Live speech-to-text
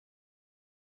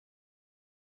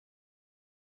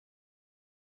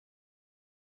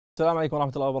السلام عليكم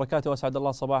ورحمة الله وبركاته، وأسعد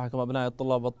الله صباحكم أبناء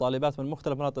الطلاب والطالبات من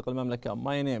مختلف مناطق المملكة.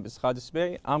 My name is Khalid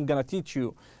Sbey. I'm gonna teach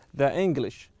you the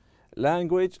English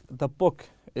language. The book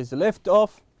is left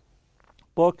off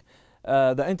book,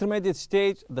 the intermediate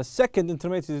stage, the second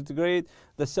intermediate grade,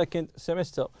 the second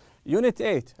semester. Unit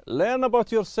 8, learn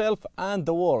about yourself and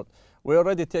the world. We're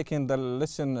already taking the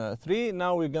lesson 3.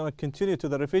 Now we're gonna continue to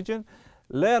the revision.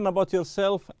 Learn about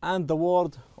yourself and the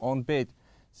world on page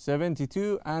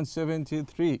 72 and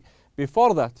 73.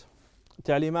 Before that,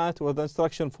 تعليمات with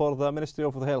instruction for the Ministry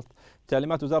of Health.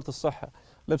 تعليمات وزارة الصحة،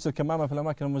 لبس الكمامة في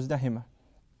الأماكن المزدحمة،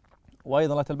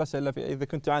 وأيضا لا تلبسها إلا إذا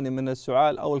كنت تعاني من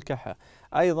السعال أو الكحة.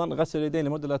 أيضا غسل اليدين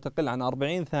لمدة لا تقل عن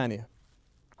 40 ثانية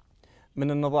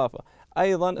من النظافة.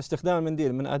 أيضا استخدام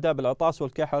المنديل من آداب العطاس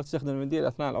والكحة، ولا تستخدم المنديل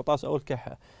أثناء العطاس أو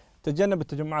الكحة. تجنب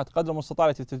التجمعات قدر المستطاع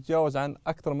التي تتجاوز عن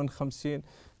أكثر من 50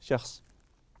 شخص.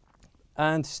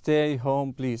 And stay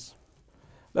home please.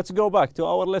 Let's go back to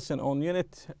our lesson on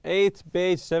Unit 8,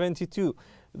 page 72,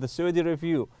 the Saudi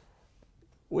review.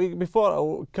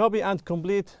 Before copy and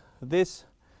complete this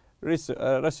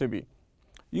recipe.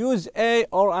 Use a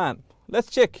or an. Let's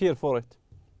check here for it.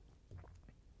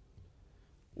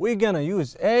 We're gonna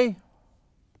use a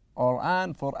or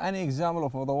an for any example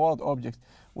of the word object.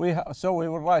 So we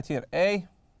will write here a,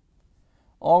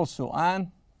 also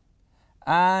an,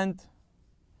 and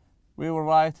we will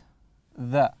write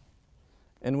the,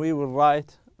 and we will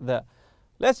write the.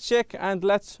 Let's check and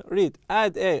let's read.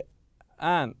 Add a,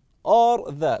 an,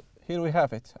 or the. Here we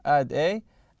have it. Add a,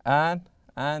 an,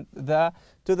 and the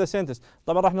to the sentence.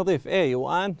 طبعا راح نضيف a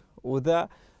وان وذا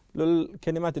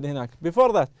للكلمات اللي هناك.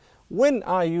 Before that, when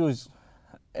I use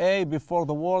a before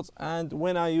the words and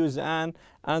when I use an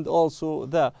and also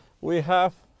the, we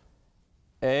have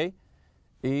a,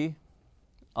 e,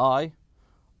 I,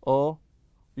 o,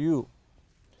 u.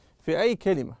 في أي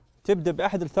كلمة تبدأ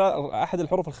أحد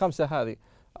الحروف الخمسة هذه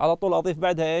على طول أضيف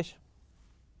بعدها إيش؟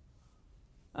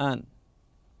 an.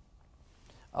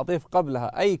 أضيف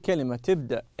قبلها أي كلمة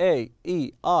تبدأ a,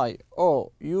 e, I,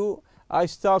 o, u. I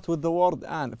start with the word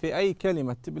an. في أي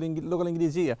كلمة باللغة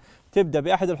الإنجليزية تبدأ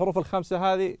بأحد الحروف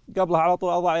الخمسة هذه قبلها على طول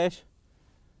أضع إيش؟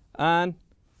 an.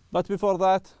 But before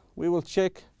that we will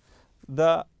check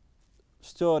the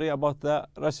story about the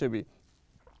recipe.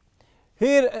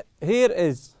 Here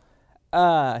is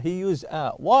he used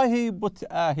a. Why he put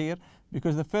a here?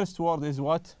 Because the first word is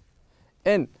what?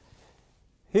 In.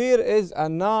 Here is a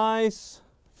nice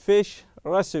fish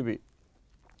recipe.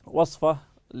 وصفة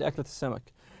لأكلة السمك.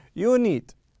 You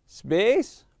need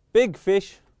space, big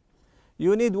fish.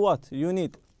 You need what? You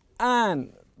need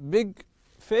an big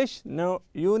fish. No,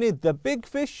 you need the big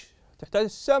fish. تحتاج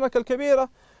السمكة الكبيرة.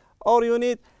 Or you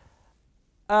need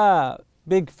a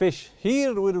big fish.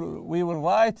 Here we will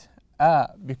write a.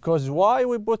 Because why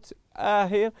we put a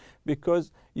here?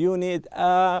 Because you need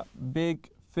a big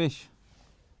fish.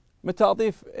 متى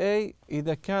أضيف a؟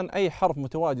 إذا كان أي حرف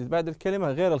متواجد بعد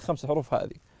الكلمة غير الخمس حروف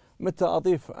هذه. متى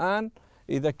أضيف an؟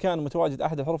 إذا كان متواجد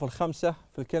أحد الحروف الخمسة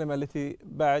في الكلمة التي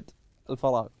بعد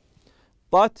الفراغ.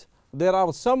 But there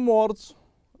are some words,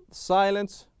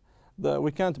 silence,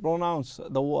 we can't pronounce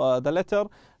the letter,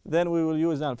 then we will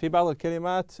use an. في بعض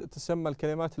الكلمات تسمى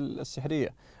الكلمات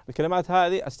السحرية. الكلمات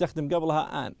هذه أستخدم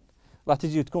قبلها an. راح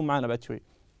تجي تكون معنا بعد شوي.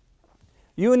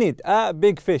 You need a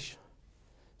big fish.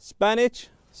 Spanish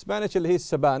اللي هي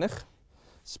السبانخ.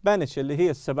 Spanish اللي هي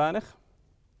السبانخ.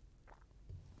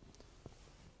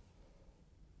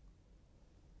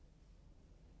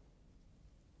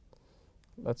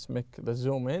 Let's make the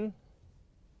zoom in.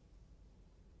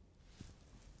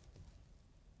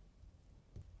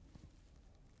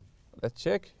 Let's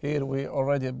check. Here we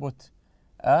already put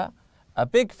a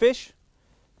big fish.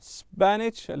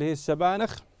 Spanish اللي هي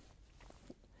السبانخ.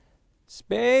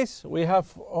 Space we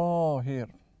have O here.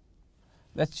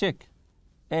 Let's check.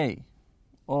 A,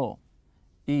 O,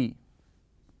 E,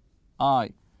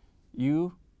 I,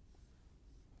 U.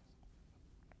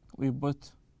 We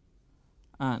put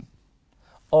an.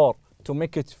 Or to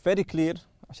make it very clear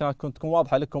عشان تكون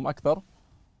واضحة لكم أكثر.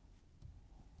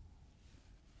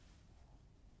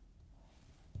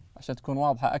 عشان تكون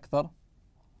واضحة أكثر.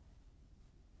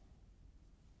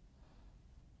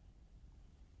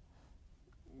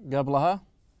 قبلها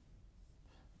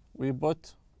we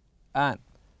put an.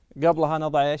 قبلها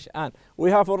نضع إيش؟ an.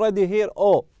 We have already here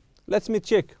O. Let me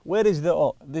check. Where is the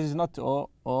O? This is not O.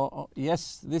 O.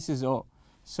 Yes, this is O.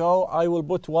 So I will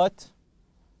put what?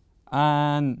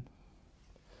 An.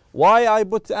 Why I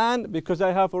put an? Because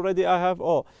I have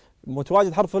O.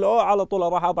 متواجد حرف الأو على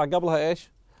طول راح أضع قبلها إيش؟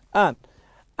 an.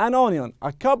 An onion,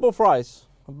 a cup of rice,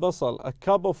 بصل, a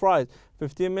cup of rice,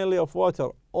 15 ml of water,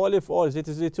 olive oil, زيت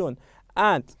الزيتون,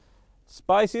 and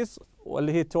spices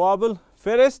واللي هي التوابل.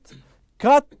 First,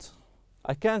 cut.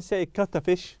 I can't say cut a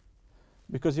fish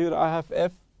because here I have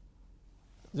F.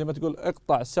 زي ما تقول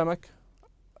اقطع السمك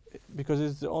because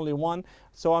it's the only one.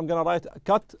 So I'm gonna write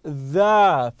cut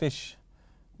the fish.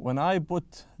 When I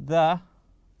put the,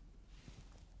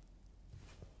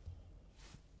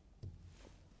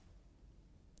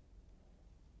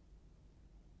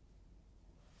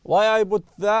 why I put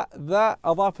the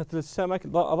أضافت للسمك،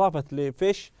 أضافت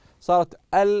لفيش، صارت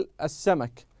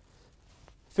السمك.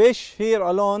 Fish here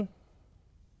alone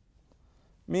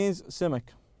means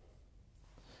سمك.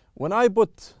 When I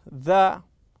put the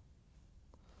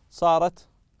صارت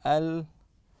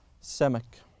السمك.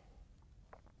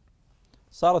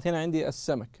 صارت هنا عندي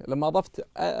السمك. لما أضفت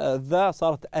the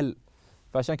صارت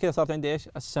فعشان كذا صارت عندي إيش؟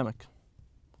 السمك.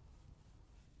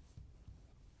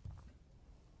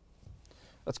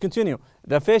 Let's continue.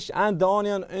 The fish and the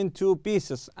onion into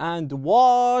pieces and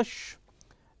wash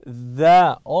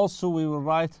the. Also we will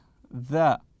write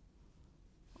the.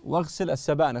 واغسل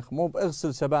السبانخ، مو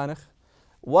باغسل سبانخ،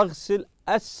 واغسل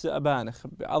السبانخ.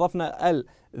 أضفنا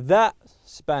the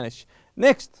Spanish.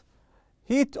 Next,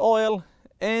 heat oil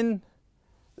in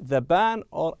the pan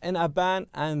or in a pan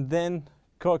and then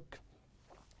cook.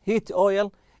 Heat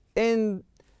oil in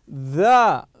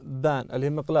the pan اللي هي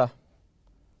مقلاة.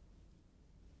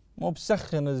 مو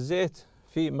بسخن الزيت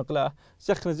في مقلاة،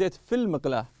 سخن الزيت في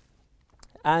المقلاة.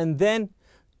 And then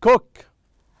cook.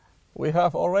 We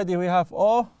have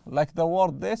O like the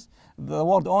word the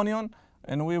word onion,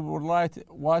 and we will write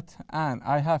what an.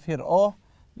 I have here O.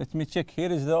 Let me check.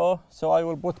 Here is the O, so I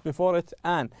will put before it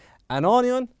an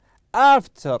onion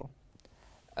after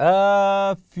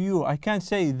a few. I can't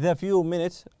say the few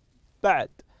minutes. بعد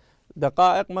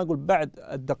دقائق، ما أقول بعد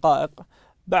الدقائق.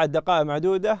 بعد دقائق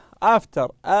معدودة. After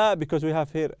because we have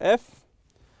here F.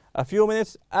 A few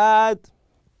minutes. Add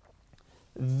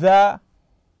the.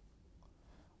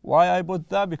 Why I put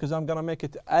that? Because I'm gonna make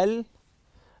it L.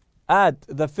 Add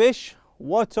the fish,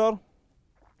 water,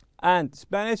 and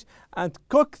Spanish, and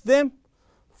cook them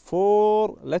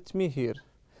for. Let me hear.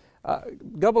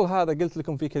 قبل هذا قلت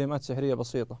لكم في كلمات سحرية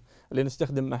بسيطة اللي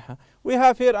نستخدم معها. We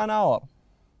have here an hour.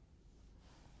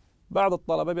 بعض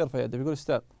الطلبة بيرفع يده بيقول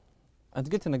أستاذ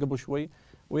أنت قلت لنا قبل شوي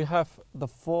we have the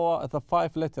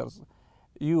 5 letters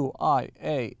U I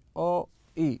A O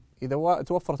E. إذا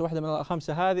توفرت واحدة من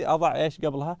الخمسة هذه أضع إيش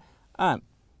قبلها؟ an.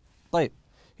 طيب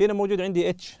هنا موجود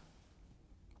عندي H.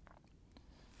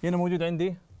 هنا موجود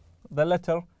عندي the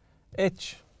letter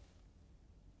H.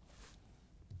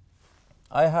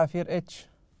 I have here H.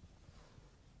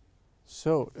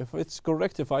 So if it's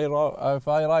correct, if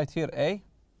I write here A,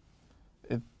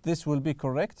 this will be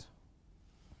correct.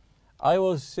 I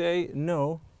will say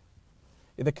no.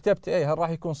 إذا كتبت A هل راح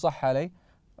يكون صح علي؟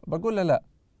 بقول له لا.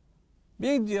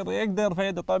 يقدر يرفع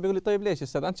يده. طيب يقول لي طيب ليش يا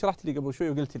استاذ؟ انت شرحت لي قبل شوي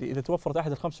وقلت لي اذا توفرت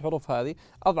احد الخمس حروف هذه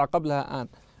اضع قبلها ان،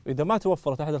 واذا ما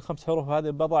توفرت احد الخمس حروف هذه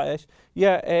بضع ايش؟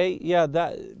 يا اي يا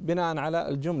ذا بناء على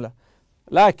الجمله.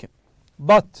 لكن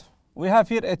but we have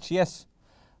here H, yes,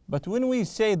 but when we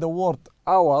say the word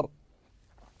hour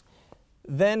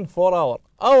then for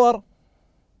hour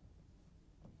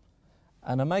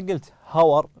انا ما قلت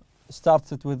hour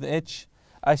started with H,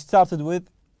 I started with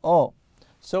O,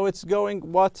 so it's going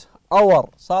what hour.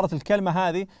 صارت الكلمة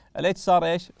هذه الاتش صار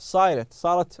ايش؟ silent،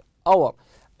 صارت hour.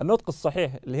 النطق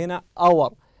الصحيح اللي هنا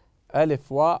hour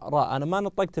ألف وراء. أنا ما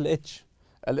نطقت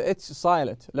الاتش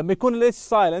silent. لما يكون الاتش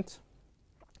silent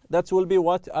that will be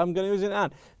what I'm going to use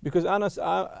an because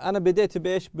أنا بديت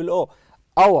بإيش؟ بالأو.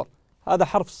 hour هذا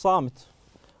حرف صامت،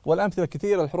 والأمثلة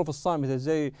كثيرة الحروف الصامتة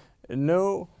زي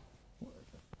no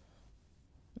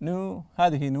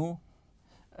هذه نو.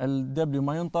 الدبليو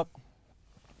ما ينطق،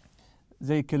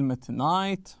 زي كلمة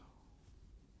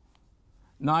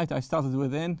night I started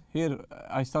with N. Here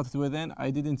I started with N. I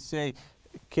didn't say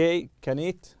K, can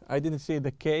it. I didn't say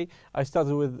the K. I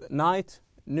started with night,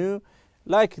 new.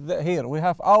 Like here we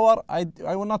have hour.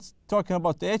 I will not talking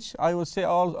about H. I will say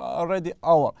already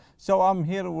hour. So I'm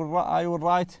here. I will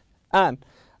write an.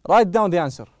 Write down the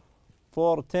answer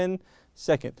for 10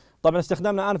 seconds. طبعا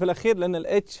استخدمنا an في الأخير لأن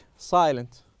ال H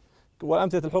silent.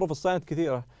 وأمثلة الحروف السايلنت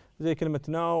كثيرة زي كلمة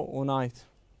now و night.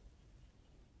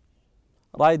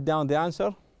 Write down the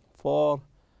answer for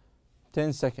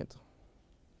 10 seconds.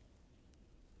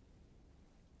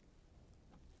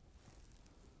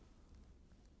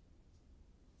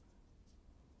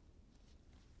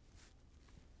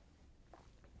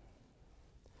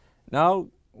 Now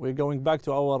we're going back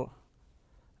to our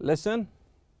lesson.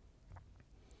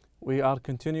 We are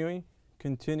continue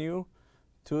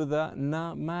to the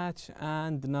match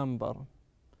and number.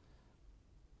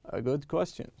 A good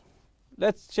question.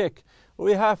 let's check.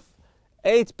 We have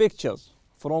 8 pictures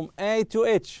from A to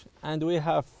H, and we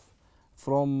have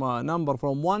from number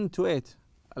from 1 to 8.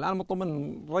 الآن مطلوب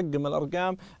من نرقم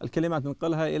الأرقام الكلمات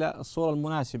ننقلها إلى الصورة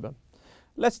المناسبة.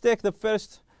 Let's take the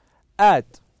first add.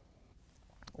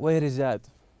 Where is add?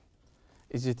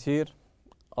 Is it here?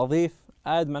 أضيف.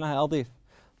 add معناها أضيف.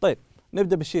 طيب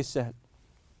نبدأ بالشيء السهل.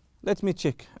 Let me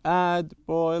check. Add,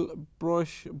 boil,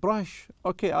 brush.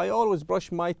 Okay, I always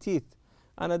brush my teeth.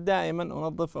 أنا دائما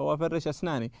أنظف أو أفرش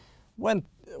أسناني. when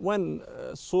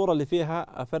الصورة اللي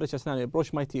فيها أفرش أسناني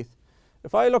brush my teeth.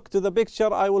 If I look to the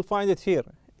picture I will find it here.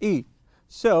 E.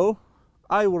 So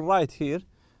I will write here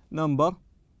number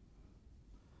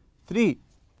 3.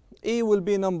 E will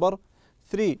be number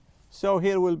 3. So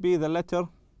here will be the letter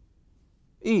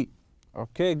E.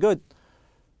 Okay, good.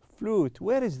 Flute.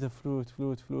 Where is the flute?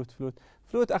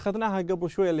 Flute أخذناها قبل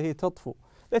شوية اللي هي تطفو.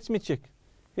 Let me check.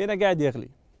 هنا قاعد يغلي.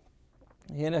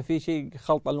 هنا في شيء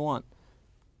خلط ألوان.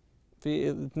 في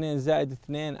 2 زائد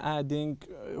 2 adding.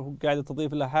 قاعدة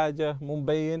تضيف له حاجة مو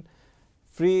مبين.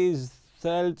 Freeze.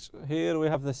 ثلج. Here we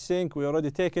have the sink. We already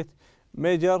take it.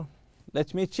 Measure.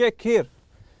 Let me check here.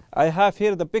 I have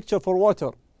here the picture for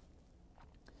water.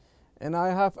 And I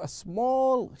have a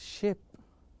small ship.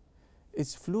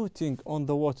 It's floating on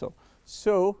the water.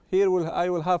 So here I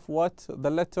will have what? The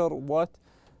letter what?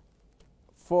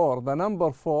 4. The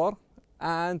number 4.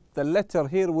 And the letter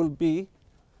here will be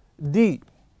D.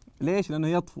 ليش؟ لأنه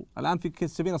يطفو. الآن في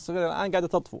السفينة الصغيرة الآن قاعدة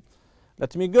تطفو.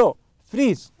 Let me go.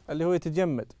 Freeze. اللي هو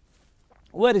يتجمد.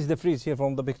 Where is the freeze here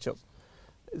from the pictures?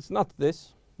 It's not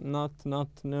this. No.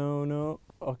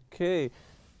 Okay.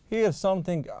 Here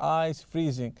something ice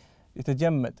freezing.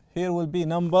 يتجمد. Here will be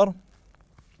number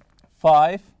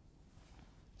 5.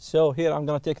 So here I'm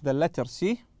going to take the letter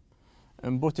C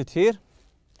and put it here.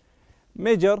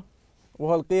 Measure.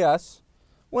 وهو القياس.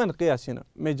 وين القياس هنا?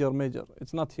 Measure.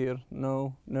 It's not here.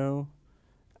 No.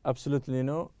 Absolutely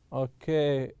no.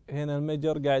 Okay. هنا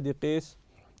الميجر قاعد يقيس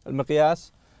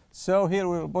المقياس. So here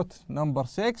we'll put number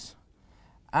 6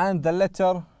 and the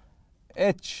letter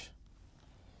H.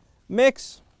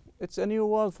 Mix. It's a new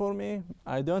word for me.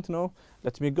 I don't know.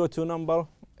 Let me go to number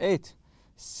 8.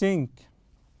 Sink.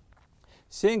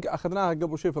 أخذناها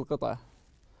قبل شوي في القطعة.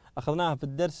 أخذناها في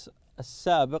الدرس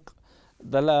السابق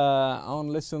on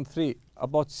lesson 3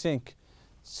 about sink.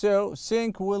 So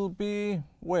sink will be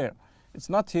where? It's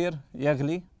not here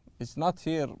يغلي. It's not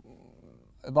here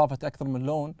إضافة أكثر من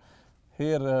لون.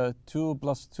 Here 2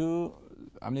 plus 2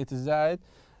 عملية الزائد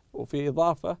وفي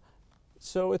إضافة.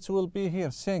 So it will be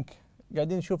here sink.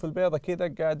 قاعدين نشوف البيضة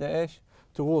كذا قاعدة إيش؟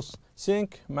 تغوص.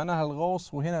 sink معناها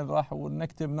الغوص وهنا راح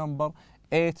نكتب number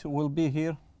 8 will be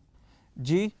here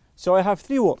G. So I have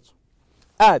 3 words.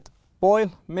 Add, boil,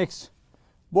 mix.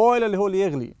 Boil اللي هو اللي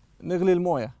يغلي. نغلي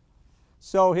الموية.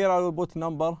 So here I will put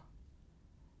number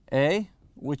A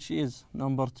which is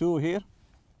number 2 here.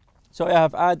 So I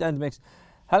have add and mix.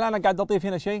 هل أنا قاعد أضيف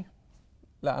هنا شيء؟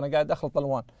 لا أنا قاعد أخلط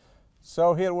ألوان.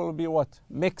 So here will be what?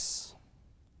 Mix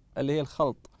اللي هي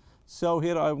الخلط. So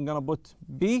here I'm gonna put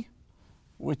B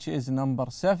which is number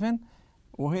 7.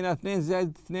 وهنا 2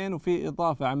 زائد 2 وفي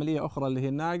إضافة عملية أخرى اللي هي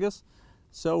الناقص.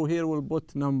 So here we'll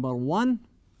put number 1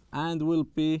 and will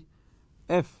be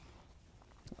F.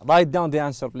 Write down the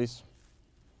answer please.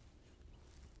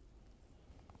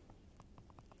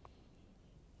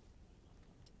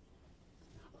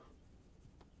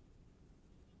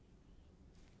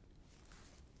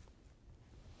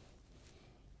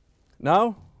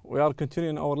 Now we are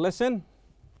continuing our lesson.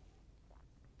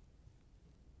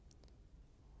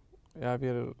 We have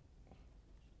here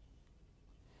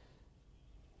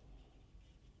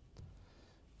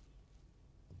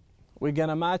we're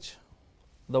gonna match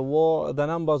the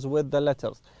numbers with the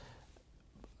letters.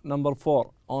 Number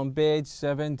 4 on page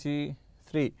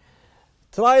 73.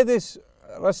 Try this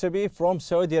recipe from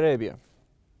Saudi Arabia.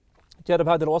 جرب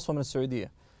هذه الوصفة من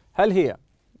السعودية. هل هي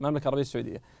المملكة العربية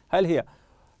السعودية؟ هل هي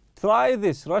Try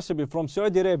this recipe from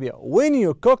Saudi Arabia. When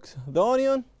you cook the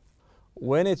onion,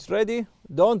 when it's ready,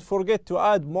 don't forget to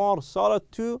add more salt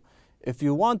too. If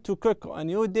you want to cook a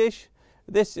new dish,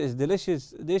 this is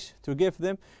delicious dish to give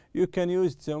them. You can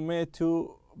use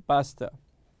tomato pasta.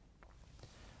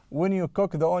 When you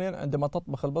cook the onion, عندما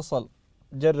تطبخ البصل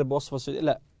جرب وصفة سعودية.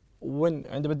 لا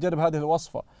عندما تجرب هذه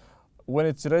الوصفة when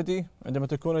it's ready عندما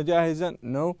تكون جاهزا.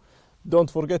 No.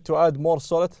 Don't forget to add more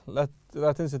salt. لا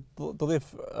تنسى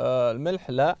تضيف الملح.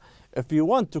 لا. If you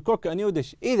want to cook a new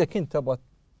dish, إذا كنت تبغى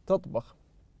تطبخ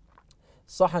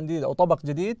صحن جديد أو طبق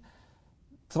جديد,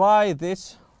 try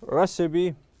this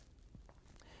recipe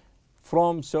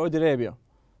from Saudi Arabia.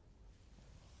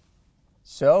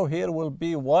 So here will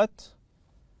be what?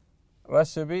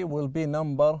 recipe will be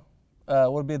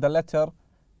the letter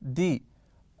D.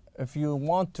 If you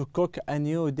want to cook a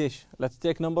new dish, let's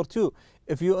take number 2.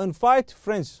 If you invite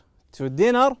friends to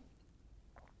dinner,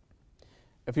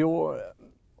 you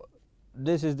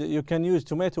can use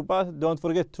tomato paste. Don't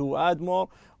forget to add more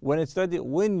when it's ready.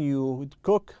 When you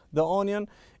cook the onion,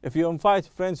 if you invite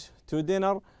friends to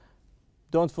dinner,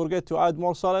 don't forget to add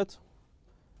more salt.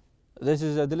 This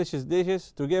is a delicious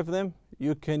dish to give them.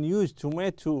 You can use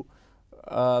tomato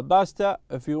pasta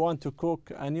if you want to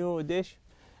cook a new dish.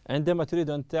 عندما تريد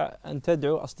أن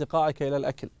تدعو أصدقائك إلى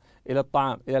الأكل، إلى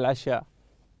الطعام، إلى العشاء.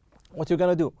 What you're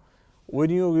gonna do when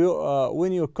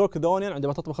you cook the onion،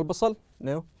 عندما تطبخ البصل.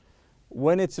 No.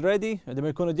 When it's ready، عندما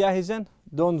يكون جاهزا.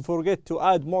 Don't forget to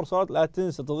add more salt. لا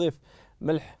تنسى تضيف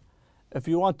ملح. If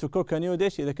you want to cook a new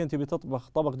dish، إذا كنت بتطبخ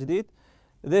طبق جديد.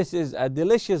 This is a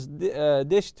delicious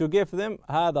dish to give them.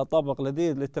 هذا طبق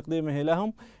لذيذ لتقديمه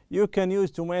لهم. You can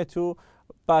use tomato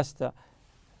pasta.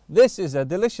 This is a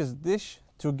delicious dish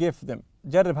to give them.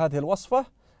 جرب هذه الوصفة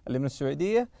اللي من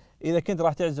السعودية إذا كنت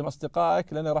راح تعزم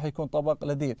أصدقائك، لأنه راح يكون طبق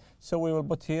لذيذ. So we will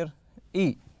put here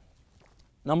E.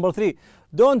 Number 3.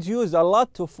 Don't use a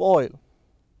lot of oil.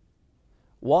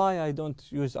 Why I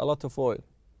don't use a lot of oil?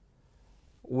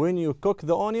 When you cook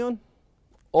the onion,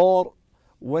 or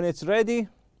when it's ready,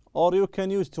 or you can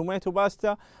use tomato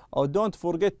pasta, or don't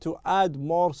forget to add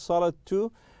more salt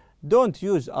too. Don't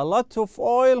use a lot of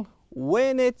oil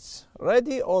when it's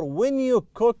ready or when you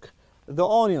cook the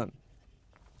onion.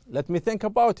 Let me think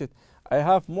about it. I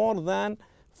have more than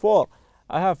 4.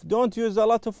 I have don't use a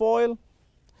lot of oil.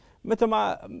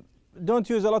 don't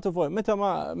use a lot of oil. متى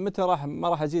ما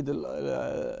راح أزيد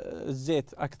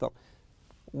الزيت أكثر.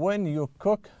 When you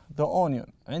cook the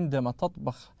onion، عندما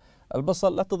تطبخ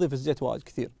البصل لا تضيف الزيت وايد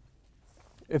كثير.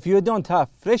 If you don't have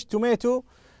fresh tomato,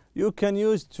 you can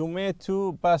use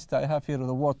tomato pasta. I have here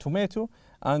the word tomato,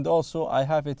 and also I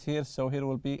have it here, so here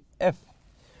will be F.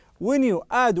 When you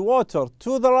add water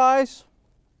to the rice,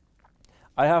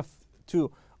 I have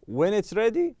to when it's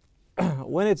ready,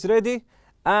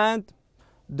 and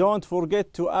don't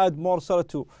forget to add more salt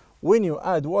too. When you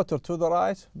add water to the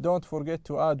rice, don't forget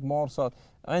to add more salt.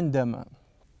 عندما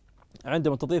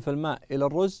تضيف الماء إلى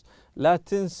الرز لا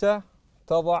تنسى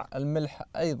تضع الملح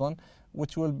أيضا,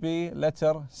 which will be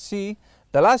letter C.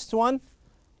 The last one,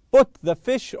 put the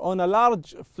fish on a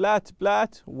large flat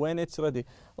plate when it's ready.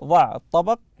 ضع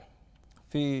الطبق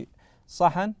في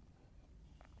صحن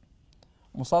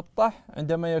مسطح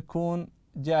عندما يكون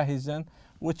جاهزا,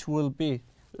 which will be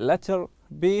letter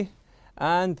B.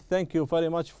 And thank you very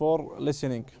much for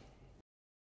listening.